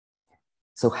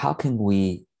So how can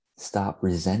we stop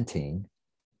resenting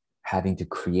having to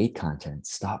create content,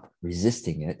 stop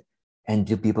resisting it, and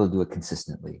to be able to do it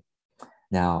consistently?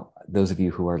 Now, those of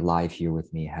you who are live here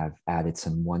with me have added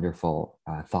some wonderful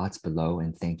thoughts below,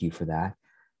 and thank you for that.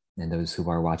 And those who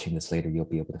are watching this later, you'll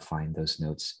be able to find those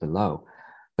notes below.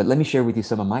 But let me share with you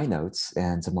some of my notes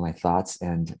and some of my thoughts.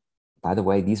 And by the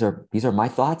way, these are my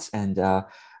thoughts. And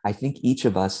I think each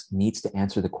of us needs to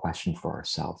answer the question for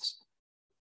ourselves,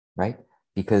 right?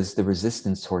 Because the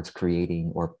resistance towards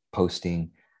creating or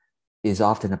posting is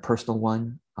often a personal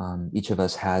one. Each of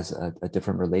us has a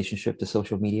different relationship to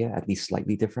social media, at least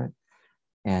slightly different.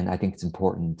 And I think it's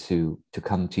important to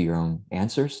come to your own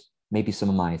answers. Maybe some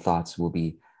of my thoughts will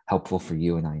be helpful for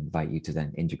you, and I invite you to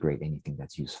then integrate anything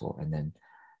that's useful, and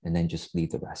then just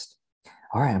leave the rest.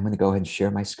 All right, I'm going to go ahead and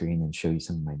share my screen and show you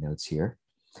some of my notes here.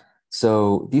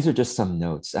 So these are just some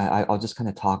notes. I'll just kind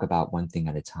of talk about one thing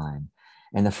at a time.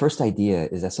 And the first idea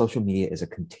is that social media is a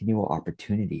continual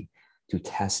opportunity to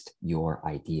test your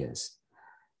ideas.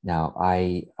 Now,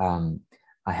 I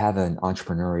have an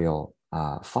entrepreneurial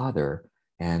father,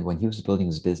 and when he was building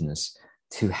his business,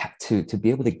 to be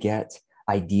able to get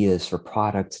ideas for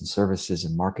products and services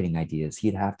and marketing ideas,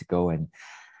 he'd have to go and,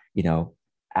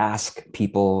 ask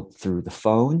people through the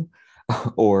phone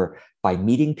or by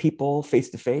meeting people face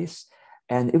to face.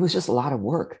 And it was just a lot of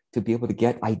work to be able to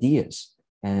get ideas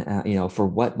and, for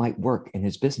what might work in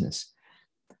his business.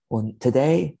 Well,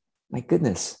 today, my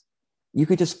goodness, you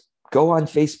could just go on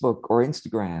Facebook or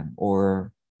Instagram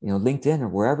or, LinkedIn or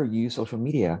wherever you use social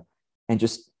media and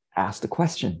just ask the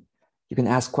question. You can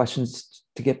ask questions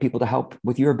to get people to help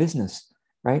with your business,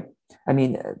 right? I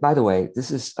mean, by the way,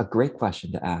 this is a great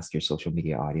question to ask your social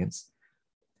media audience.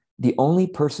 The only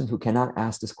person who cannot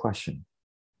ask this question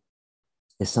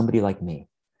is somebody like me.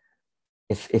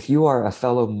 If you are a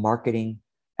fellow marketing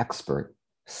expert,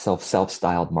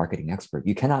 self-styled marketing expert,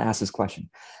 you cannot ask this question.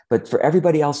 But for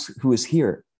everybody else who is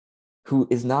here, who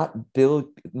is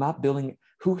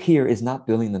who here is not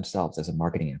billing themselves as a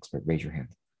marketing expert, raise your hand.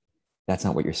 That's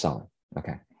not what you're selling.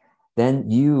 Okay. Then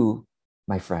you,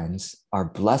 my friends, are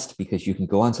blessed because you can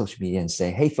go on social media and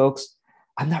say, hey, folks,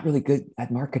 I'm not really good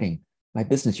at marketing my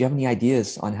business. Do you have any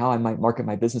ideas on how I might market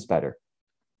my business better?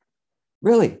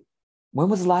 Really? When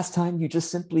was the last time you just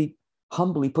simply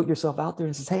humbly put yourself out there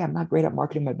and says, hey, I'm not great at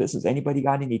marketing my business. Anybody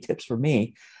got any tips for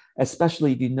me?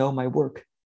 Especially if you know my work.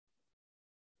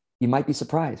 You might be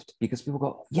surprised because people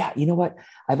go, yeah, you know what?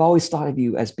 I've always thought of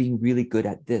you as being really good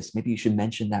at this. Maybe you should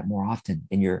mention that more often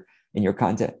in your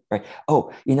content, right?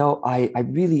 Oh, I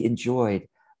really enjoyed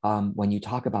when you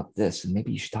talk about this, and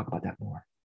maybe you should talk about that more.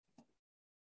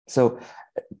 So,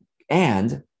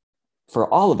 and for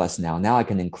all of us now I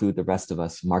can include the rest of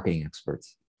us marketing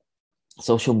experts.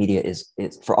 Social media is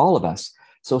for all of us.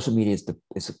 Social media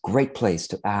is a great place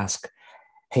to ask,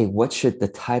 hey, what should the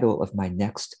title of my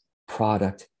next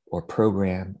product or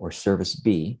program or service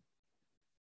be?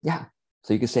 Yeah.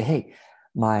 So you can say, hey,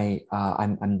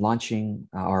 I'm launching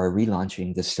or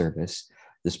relaunching this service,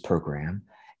 this program.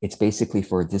 It's basically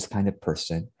for this kind of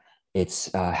person.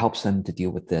 It's helps them to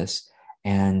deal with this.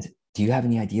 And do you have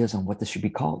any ideas on what this should be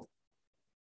called?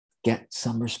 Get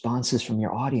some responses from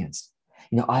your audience.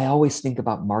 I always think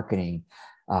about marketing.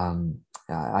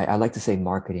 I like to say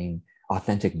marketing,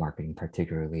 authentic marketing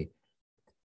particularly,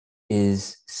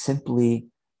 is simply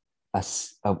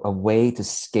a way to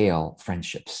scale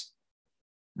friendships.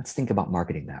 Let's think about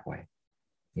marketing that way.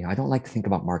 I don't like to think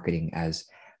about marketing as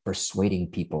persuading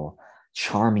people,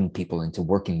 charming people into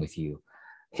working with you,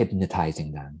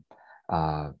 hypnotizing them,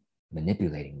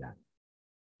 manipulating them,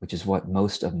 which is what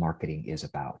most of marketing is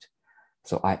about.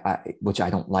 So which I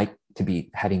don't like to be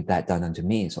having that done unto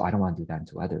me. So I don't want to do that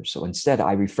unto others. So instead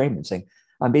I reframe it saying,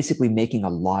 I'm basically making a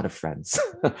lot of friends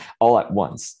all at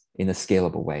once in a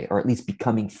scalable way, or at least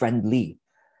becoming friendly,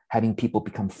 having people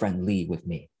become friendly with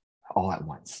me all at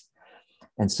once.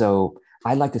 And so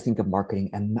I like to think of marketing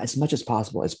and as much as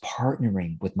possible as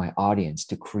partnering with my audience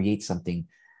to create something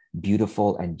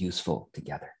beautiful and useful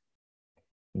together.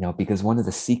 Because one of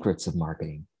the secrets of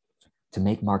marketing, to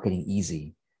make marketing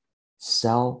easy,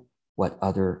 sell what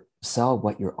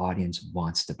your audience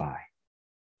wants to buy.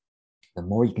 The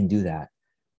more you can do that,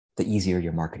 the easier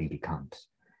your marketing becomes.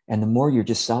 And the more you're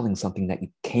just selling something that you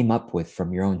came up with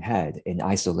from your own head in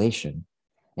isolation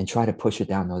and try to push it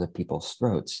down other people's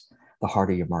throats, the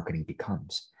harder your marketing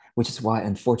becomes, which is why,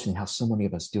 unfortunately, how so many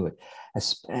of us do it,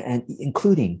 and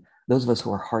including those of us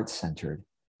who are heart-centered,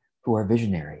 who are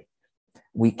visionary.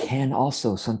 We can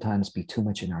also sometimes be too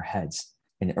much in our heads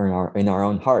in our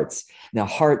own hearts. Now,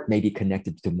 heart may be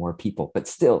connected to more people, but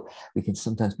still, we can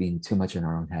sometimes be too much in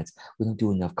our own heads. We don't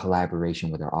do enough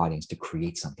collaboration with our audience to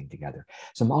create something together.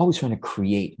 So I'm always trying to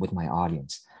create with my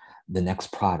audience the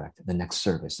next product, the next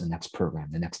service, the next program,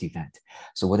 the next event.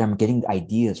 So when I'm getting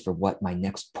ideas for what my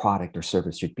next product or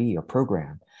service should be or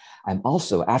program, I'm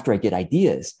also, after I get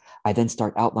ideas, I then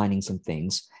start outlining some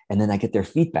things and then I get their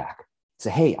feedback.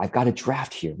 Say, hey, I've got a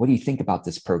draft here. What do you think about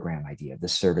this program idea,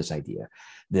 this service idea,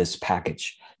 this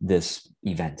package, this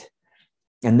event?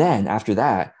 And then after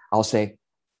that, I'll say,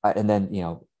 and then,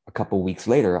 a couple of weeks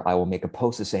later, I will make a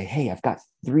post to say, hey, I've got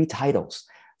 3 titles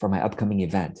for my upcoming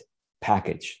event,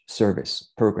 package,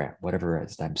 service, program, whatever it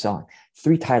is that I'm selling.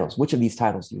 3 titles. Which of these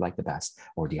titles do you like the best?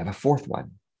 Or do you have a 4th one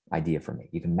idea for me?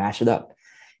 You can mash it up.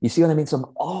 You see what I mean? So I'm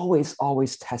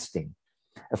always testing.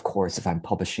 Of course, if I'm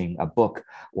publishing a book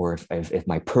or if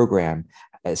my program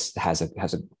has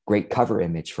a great cover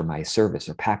image for my service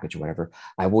or package or whatever,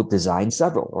 I will design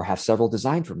several or have several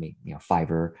designed for me.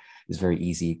 Fiverr is very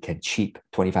easy, cheap,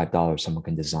 $25. Someone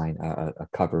can design a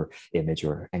cover image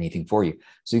or anything for you.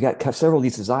 So you got several of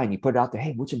these designed, you put it out there,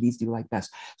 hey, which of these do you like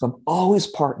best? So I'm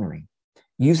always partnering.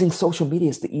 Using social media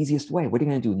is the easiest way. What are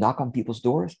you going to do? Knock on people's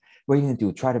doors? What are you going to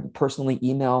do? Try to personally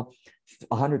email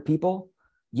 100 people?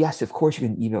 Yes, of course you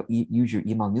can use your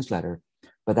email newsletter,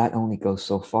 but that only goes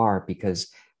so far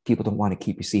because people don't want to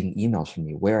keep receiving emails from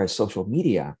you. Whereas social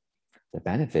media, the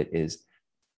benefit is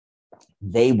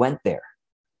they went there.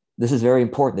 This is very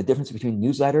important. The difference between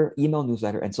email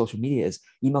newsletter, and social media is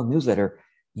email newsletter,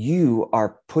 you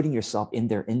are putting yourself in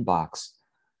their inbox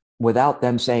without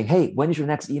them saying, hey, when is your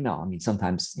next email? I mean,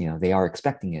 sometimes, they are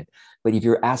expecting it, but if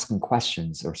you're asking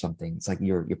questions or something, it's like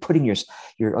you're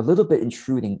a little bit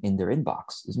intruding in their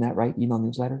inbox. Isn't that right? Email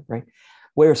newsletter, right?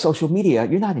 Whereas social media,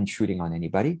 you're not intruding on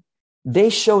anybody. They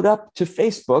showed up to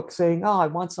Facebook saying, oh, I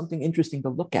want something interesting to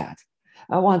look at.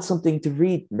 I want something to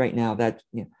read right now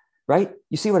right?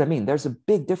 You see what I mean? There's a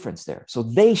big difference there. So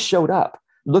they showed up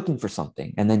looking for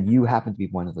something, and then you happen to be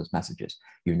one of those messages.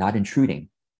 You're not intruding.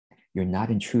 You're not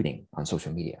intruding on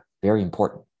social media. Very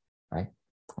important, right?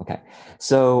 Okay.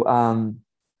 So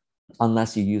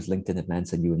unless you use LinkedIn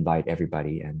events and you invite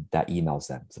everybody and that emails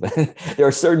them. So there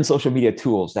are certain social media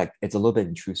tools that it's a little bit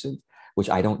intrusive, which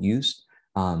I don't use.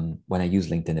 When I use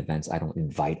LinkedIn events, I don't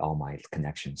invite all my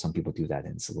connections. Some people do that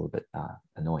and it's a little bit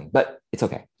annoying, but it's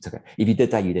okay. It's okay. If you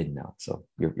did that, you didn't know. So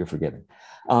you're forgiven.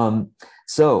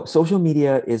 So social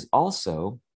media is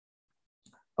also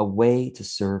a way to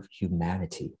serve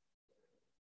humanity.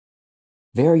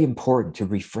 Very important to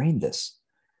reframe this,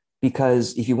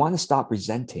 because if you want to stop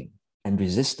resenting and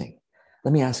resisting,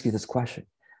 let me ask you this question.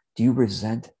 Do you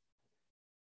resent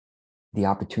the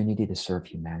opportunity to serve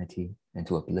humanity and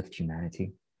to uplift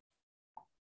humanity?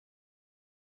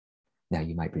 Now,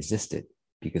 you might resist it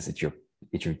because it's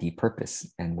your deep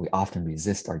purpose, and we often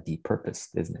resist our deep purpose,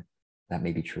 isn't it? That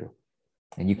may be true.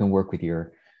 And you can work with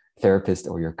your therapist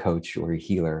or your coach or your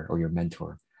healer or your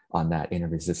mentor on that inner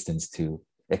resistance to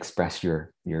express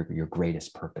your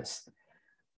greatest purpose.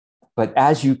 But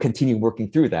as you continue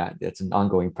working through that, it's an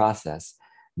ongoing process.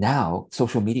 Now,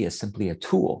 social media is simply a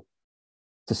tool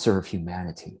to serve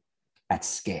humanity at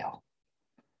scale.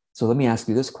 So let me ask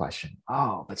you this question.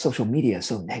 Oh, but social media is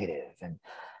so negative, and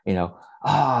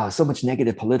so much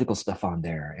negative political stuff on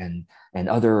there, and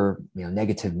other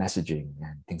negative messaging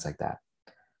and things like that.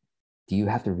 Do you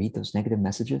have to read those negative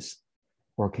messages,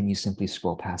 or can you simply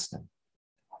scroll past them?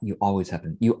 You always have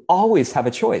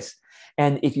a choice.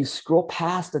 And if you scroll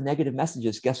past the negative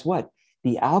messages, guess what?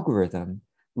 The algorithm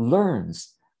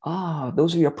learns,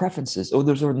 those are your preferences, or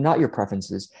those are not your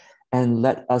preferences, and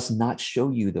let us not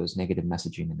show you those negative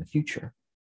messaging in the future.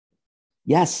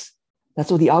 Yes,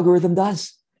 that's what the algorithm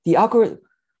does. The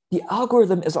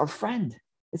algorithm is our friend.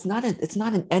 It's not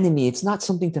an enemy. It's not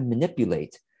something to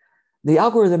manipulate. The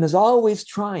algorithm is always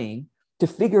trying to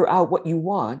figure out what you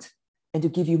want and to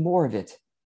give you more of it.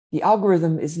 The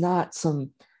algorithm is not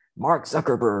some Mark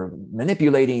Zuckerberg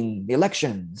manipulating the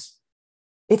elections.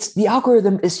 The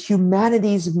algorithm is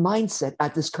humanity's mindset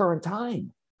at this current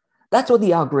time. That's what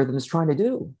the algorithm is trying to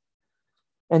do.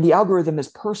 And the algorithm is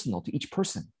personal to each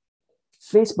person.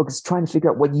 Facebook is trying to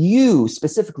figure out what you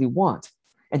specifically want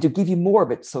and to give you more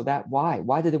of it. So that why?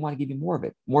 Why do they want to give you more of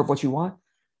it? More of what you want?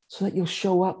 So that you'll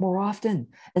show up more often.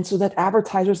 And so that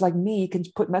advertisers like me can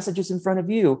put messages in front of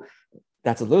you.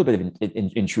 That's a little bit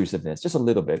of intrusiveness, just a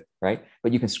little bit, right?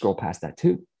 But you can scroll past that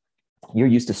too. You're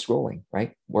used to scrolling,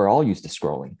 right? We're all used to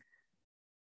scrolling.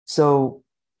 So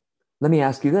let me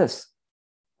ask you this.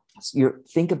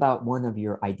 Think about one of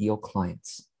your ideal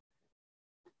clients,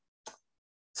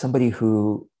 somebody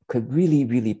who could really,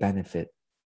 really benefit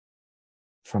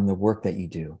from the work that you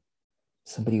do,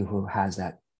 somebody who has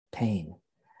that pain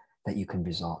that you can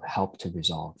help to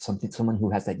resolve, someone who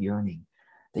has that yearning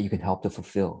that you can help to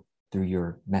fulfill through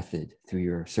your method, through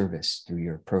your service, through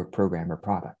your program or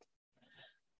product.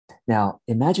 Now,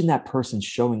 imagine that person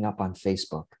showing up on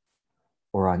Facebook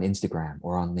or on Instagram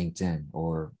or on LinkedIn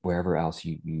or wherever else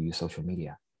you use social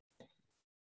media.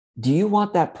 Do you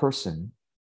want that person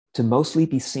to mostly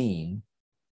be seeing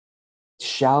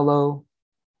shallow,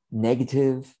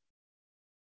 negative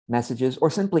messages or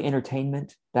simply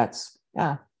entertainment that's,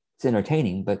 it's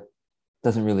entertaining, but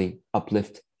doesn't really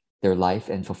uplift their life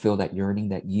and fulfill that yearning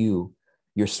that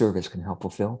your service can help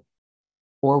fulfill?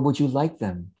 Or would you like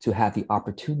them to have the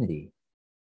opportunity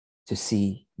to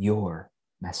see your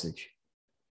message?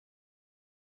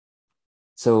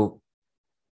 So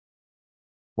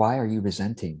why are you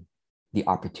resenting the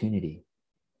opportunity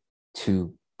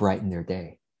to brighten their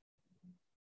day,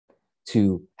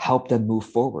 to help them move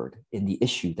forward in the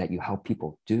issue that you help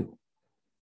people do?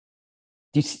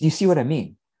 Do you see what I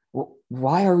mean? Well,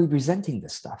 why are we resenting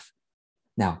this stuff?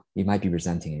 Now, you might be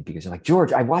resenting it because you're like,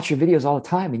 George, I watch your videos all the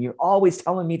time and you're always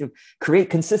telling me to create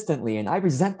consistently. And I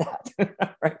resent that,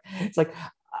 right? It's like,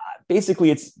 basically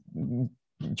it's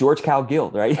George Cow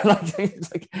Guild, right?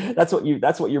 It's like, that's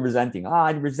what you're resenting.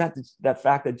 I resent that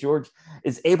fact that George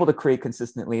is able to create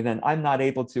consistently, then I'm not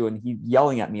able to. And he's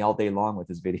yelling at me all day long with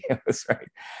his videos, right?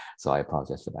 So I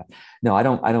apologize for that. No, I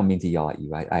don't mean to yell at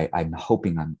you.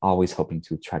 I'm always hoping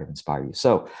to try to inspire you.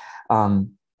 So,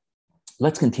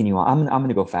 let's continue on. I'm going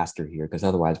to go faster here because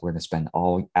otherwise we're going to spend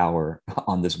all hour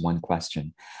on this one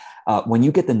question. When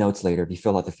you get the notes later, if you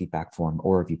fill out the feedback form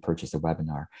or if you purchase the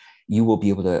webinar, you will be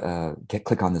able to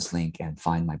click on this link and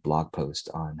find my blog post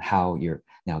on how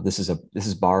now this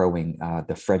is borrowing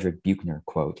the Frederick Buechner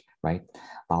quote, right?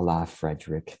 A la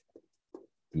Frederick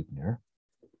Buechner.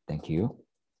 Thank you.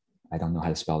 I don't know how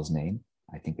to spell his name.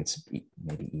 I think it's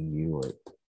maybe EU or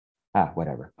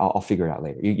whatever. I'll figure it out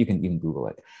later. You can Google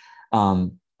it.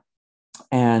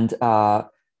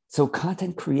 So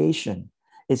content creation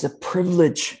is a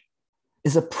privilege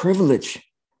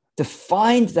to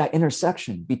find that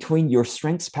intersection between your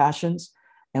strengths, passions,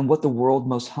 and what the world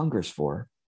most hungers for,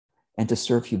 and to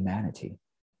serve humanity.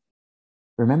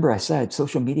 Remember, I said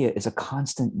social media is a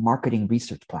constant marketing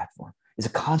research platform. It's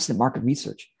a constant market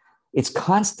research. It's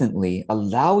constantly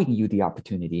allowing you the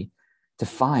opportunity to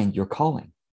find your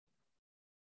calling.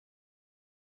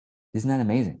 Isn't that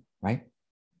amazing, right?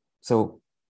 So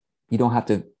you don't have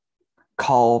to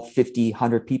call 50,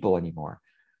 100 people anymore.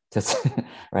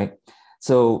 Right?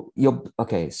 So we've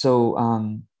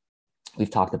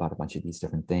talked about a bunch of these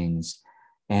different things.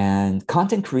 And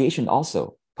content creation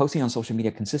also, posting on social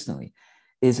media consistently,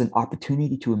 is an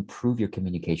opportunity to improve your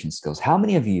communication skills. How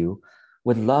many of you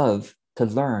would love to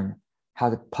learn how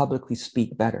to publicly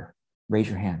speak better? Raise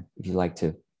your hand if you'd like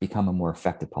to become a more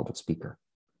effective public speaker.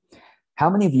 How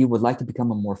many of you would like to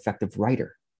become a more effective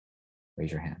writer?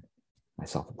 Raise your hand,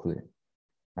 myself included,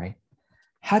 right?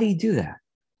 How do you do that?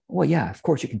 Well, yeah, of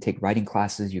course, you can take writing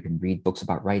classes. You can read books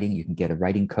about writing. You can get a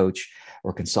writing coach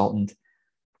or consultant.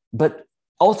 But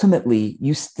ultimately,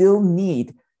 you still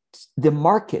need the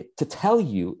market to tell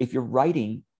you if your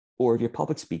writing or if your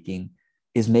public speaking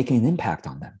is making an impact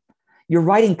on them. Your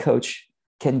writing coach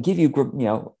can give you,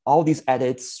 all these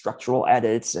edits, structural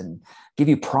edits, and give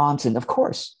you prompts, and of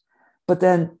course. But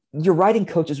then your writing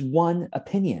coach is one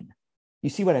opinion. You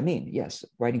see what I mean? Yes,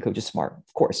 writing coach is smart,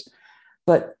 of course.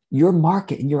 But your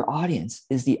market and your audience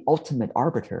is the ultimate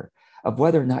arbiter of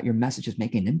whether or not your message is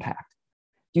making an impact.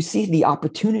 You see the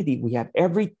opportunity we have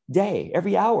every day,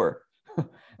 every hour,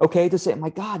 okay, to say,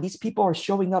 my God, these people are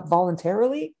showing up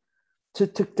voluntarily to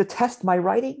test my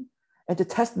writing and to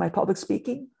test my public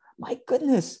speaking. My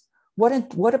goodness, what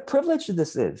a privilege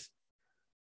this is.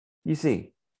 You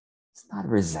see, it's not a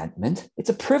resentment. It's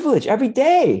a privilege every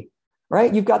day.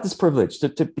 Right? You've got this privilege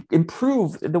to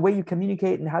improve the way you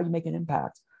communicate and how you make an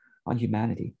impact on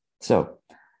humanity. So,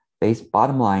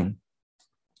 bottom line,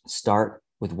 start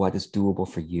with what is doable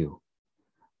for you.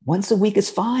 Once a week is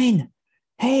fine.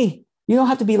 Hey, you don't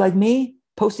have to be like me,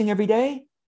 posting every day.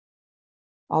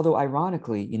 Although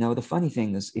ironically, the funny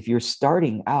thing is, if you're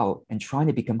starting out and trying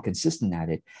to become consistent at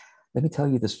it, let me tell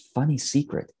you this funny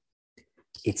secret.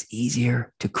 It's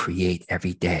easier to create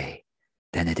every day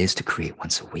than it is to create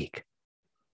once a week.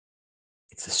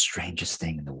 It's the strangest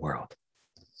thing in the world.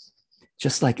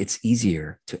 Just like it's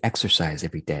easier to exercise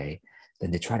every day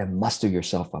than to try to muster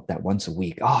yourself up that once a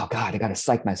week. Oh God, I got to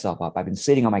psych myself up. I've been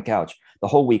sitting on my couch the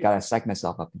whole week. I got to psych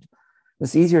myself up.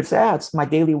 It's easier to say, it's my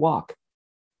daily walk.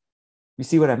 You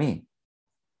see what I mean?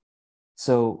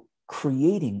 So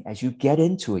creating, as you get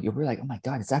into it, you'll be like, oh my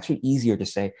God, it's actually easier to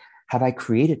say, have I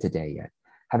created today yet?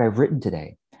 Have I written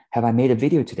today? Have I made a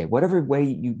video today? Whatever way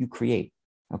you create,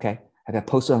 okay? Have I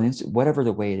posted on Instagram? Whatever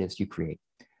the way it is you create.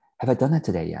 Have I done that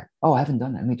today yet? Oh, I haven't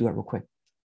done that. Let me do it real quick.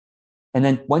 And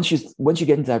then once you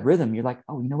get into that rhythm, you're like,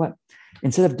 oh, you know what?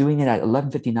 Instead of doing it at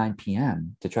 11:59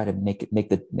 p.m. to try to make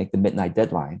the midnight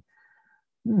deadline,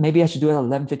 maybe I should do it at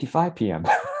 11:55 p.m.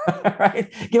 Right?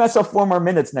 Give myself 4 more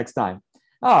minutes next time.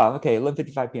 Oh, okay,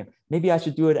 11:55 p.m. Maybe I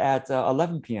should do it at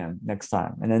 11 p.m. next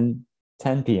time, and then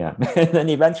 10 p.m. And then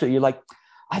eventually you're like,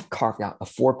 I've carved out a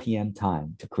 4 p.m.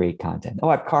 time to create content. Oh,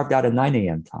 I've carved out a 9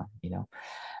 a.m. time,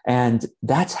 And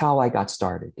that's how I got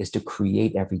started, is to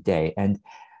create every day. And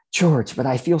George, but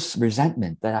I feel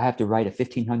resentment that I have to write a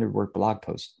 1,500-word blog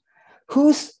post.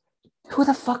 Who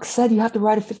the fuck said you have to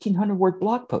write a 1,500-word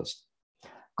blog post?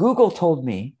 Google told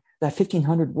me that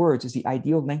 1,500 words is the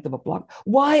ideal length of a blog.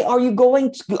 Why are you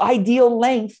going to ideal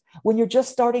length when you're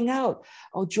just starting out?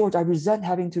 Oh, George, I resent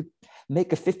having to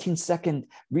make a 15-second,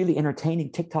 really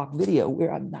entertaining TikTok video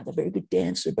where I'm not a very good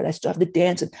dancer, but I still have to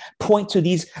dance and point to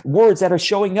these words that are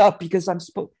showing up because I'm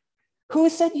supposed. Who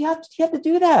said you have to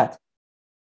do that?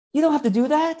 You don't have to do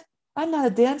that. I'm not a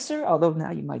dancer, although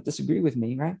now you might disagree with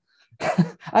me, right?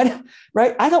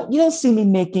 Right? You don't see me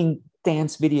making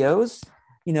dance videos,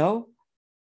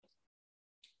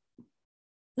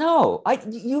 No,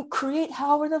 you create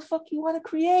however the fuck you want to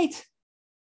create,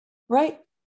 right?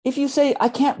 If you say, I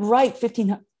can't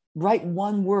write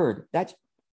one word,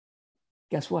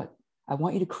 guess what? I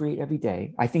want you to create every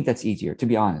day. I think that's easier. To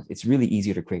be honest, it's really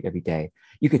easier to create every day.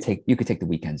 You could take the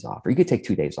weekends off, or you could take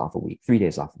 2 days off a week, 3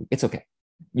 days off a week. It's okay.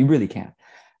 You really can.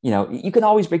 You can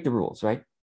always break the rules, right?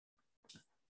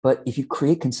 But if you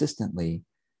create consistently,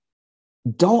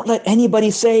 don't let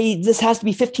anybody say this has to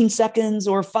be 15 seconds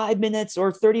or 5 minutes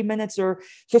or 30 minutes or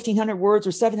 1,500 words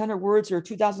or 700 words or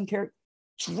 2,000 characters.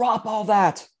 Drop all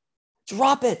that.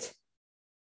 Drop it.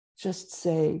 Just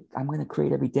say, I'm going to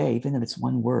create every day, even if it's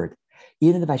one word.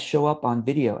 Even if I show up on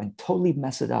video and totally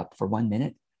mess it up for 1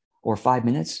 minute or 5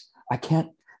 minutes, I can't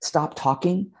stop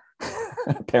talking,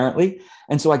 apparently.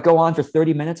 And so I go on for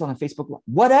 30 minutes on a Facebook Live.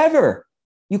 Whatever.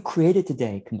 You created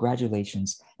today.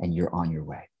 Congratulations. And you're on your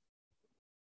way.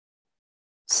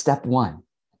 Step 1,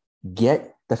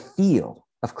 get the feel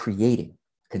of creating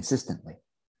consistently.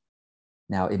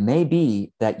 Now, it may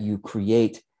be that you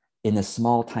create in a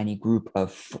small, tiny group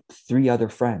of 4 other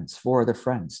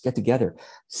friends, get together,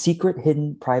 secret,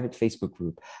 hidden, private Facebook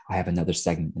group. I have another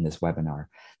segment in this webinar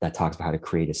that talks about how to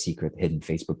create a secret, hidden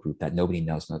Facebook group that nobody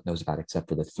knows about except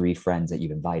for the 3 friends that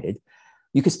you've invited.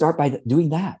 You could start by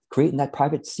doing that, creating that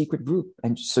private secret group,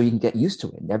 and so you can get used to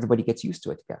it, and everybody gets used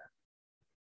to it together.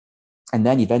 And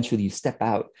then eventually you step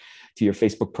out to your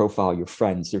Facebook profile, your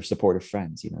friends, your supportive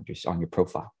friends, just on your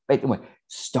profile. Right?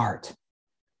 Start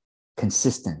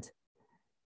consistent,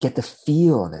 get the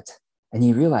feel of it. And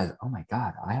you realize, oh my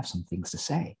God, I have some things to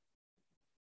say.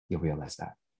 You'll realize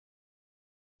that.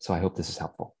 So I hope this is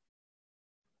helpful.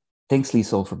 Thanks,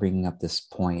 Liesel, for bringing up this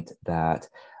point that,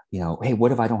 hey,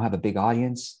 what if I don't have a big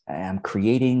audience and I'm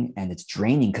creating and it's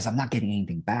draining because I'm not getting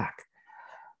anything back?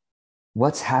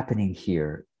 What's happening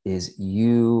here is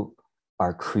you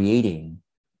are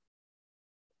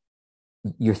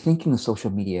you're thinking of social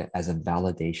media as a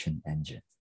validation engine.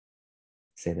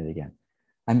 Say that again.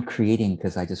 I'm creating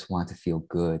because I just want to feel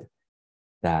good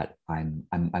that I'm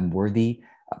worthy,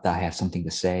 that I have something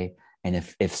to say. And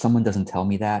if someone doesn't tell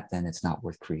me that, then it's not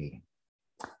worth creating.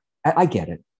 I get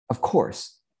it, of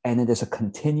course. And it is a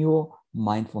continual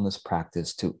mindfulness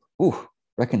practice to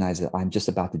recognize that I'm just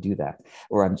about to do that,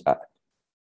 or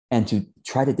and to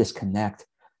try to disconnect.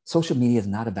 Social media is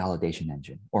not a validation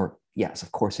engine, or yes,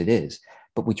 of course it is,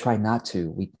 but we try not to.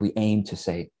 We aim to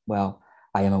say, well,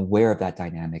 I am aware of that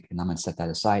dynamic and I'm going to set that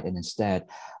aside. And instead,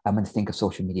 I'm going to think of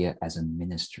social media as a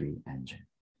ministry engine.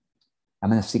 I'm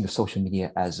going to think of social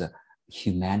media as a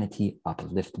humanity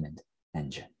upliftment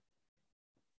engine.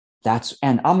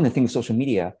 And I'm going to think of social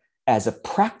media as a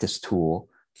practice tool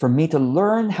for me to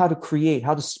learn how to create,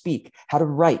 how to speak, how to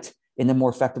write in a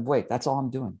more effective way. That's all I'm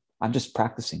doing. I'm just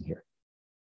practicing here.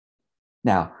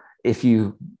 Now, if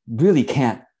you really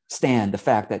can't stand the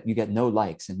fact that you get no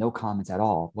likes and no comments at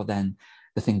all, well, then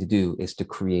the thing to do is to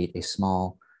create a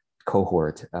small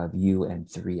cohort of you and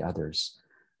 3 others,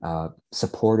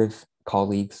 supportive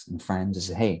colleagues and friends, and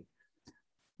say, hey,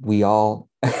 we all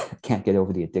can't get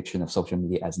over the addiction of social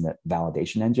media as a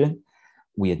validation engine.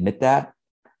 We admit that,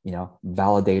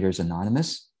 Validators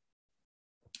Anonymous.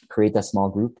 Create that small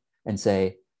group and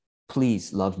say,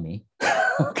 please love me.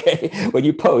 Okay, when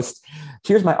you post,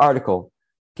 here's my article,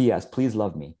 P.S., please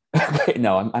love me. Okay,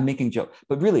 no, I'm making a joke,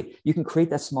 but really, you can create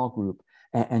that small group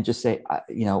and just say,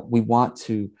 we want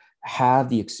to have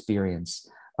the experience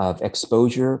of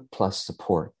exposure plus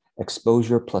support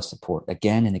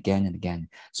again and again and again.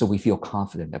 So we feel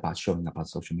confident about showing up on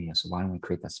social media. So why don't we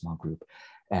create that small group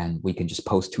and we can just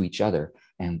post to each other,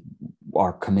 and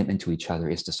our commitment to each other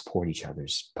is to support each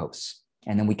other's posts.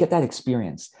 And then we get that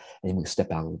experience and then we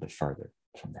step out a little bit further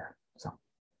from there. So